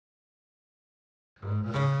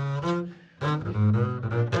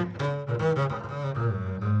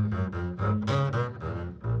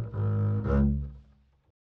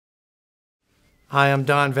Hi, I'm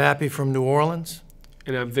Don Vappie from New Orleans.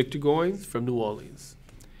 And I'm Victor Goines from New Orleans.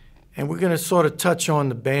 And we're going to sort of touch on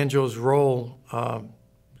the banjo's role,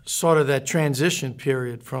 sort of that transition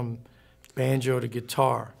period from banjo to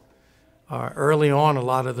guitar. Early on, a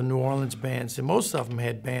lot of the New Orleans bands, and most of them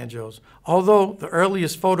had banjos. Although the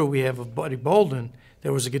earliest photo we have of Buddy Bolden,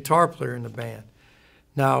 there was a guitar player in the band.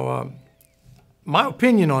 Now, my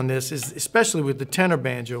opinion on this is, especially with the tenor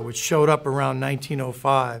banjo, which showed up around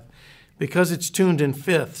 1905, because it's tuned in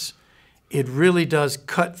fifths, it really does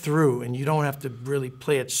cut through, and you don't have to really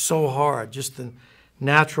play it so hard. Just the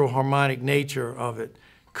natural harmonic nature of it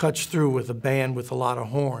cuts through with a band with a lot of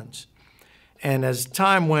horns. And as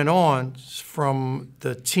time went on, from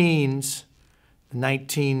the teens, the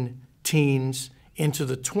 19 teens, into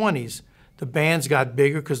the 20s, the bands got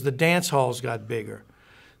bigger because the dance halls got bigger.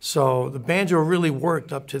 So the banjo really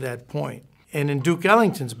worked up to that point. And in Duke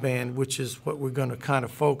Ellington's band, which is what we're going to kind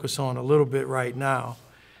of focus on a little bit right now,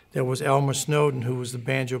 there was Elmer Snowden, who was the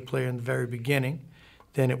banjo player in the very beginning.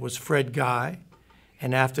 Then it was Fred Guy.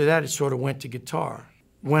 And after that, it sort of went to guitar.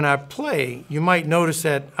 When I play, you might notice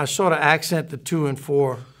that I sort of accent the 2 and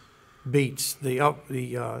 4 beats,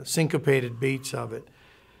 the syncopated beats of it.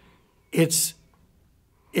 It's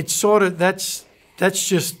sort of, that's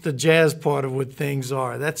just the jazz part of what things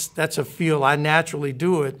are. That's a feel. I naturally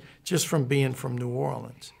do it just from being from New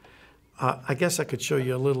Orleans. I guess I could show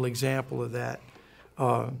you a little example of that.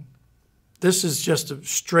 This is just a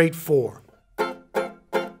straight 4. Now,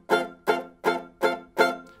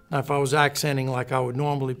 if I was accenting like I would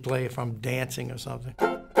normally play if I'm dancing or something.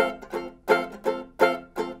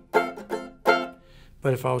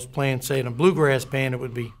 But if I was playing, say, in a bluegrass band, it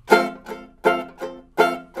would be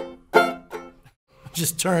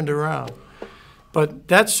just turned around. But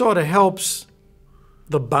that sort of helps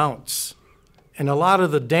the bounce. And a lot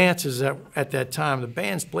of the dances at that time, the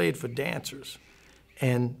bands played for dancers.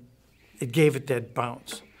 And it gave it that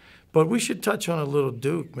bounce. But we should touch on a little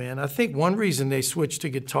Duke, man. I think one reason they switched to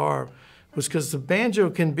guitar was because the banjo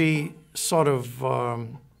can be sort of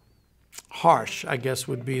harsh, I guess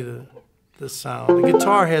would be the sound. The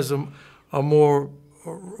guitar has a more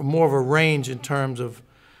of a range in terms of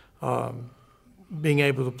being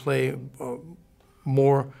able to play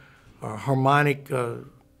more harmonic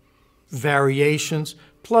variations.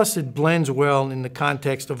 Plus, it blends well in the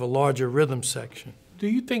context of a larger rhythm section. Do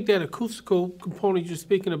you think that acoustical component you're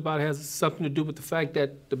speaking about has something to do with the fact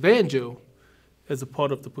that the banjo is a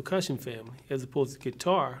part of the percussion family as opposed to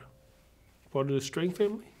guitar, part of the string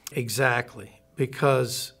family? Exactly,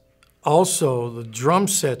 because also the drum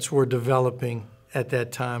sets were developing at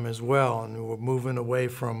that time as well, and we were moving away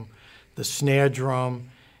from the snare drum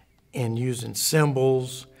and using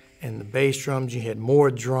cymbals and the bass drums. You had more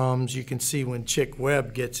drums. You can see when Chick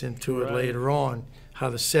Webb gets into it later on, how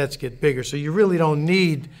the sets get bigger. So you really don't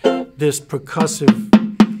need this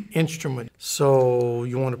percussive instrument. So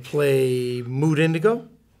you want to play Mood Indigo?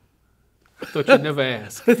 I thought you'd never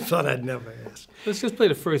ask. I thought I'd never ask. Let's just play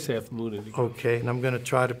the first half of Mood Indigo. Okay, and I'm going to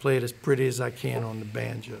try to play it as pretty as I can on the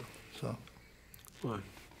banjo. So 1,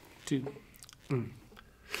 2,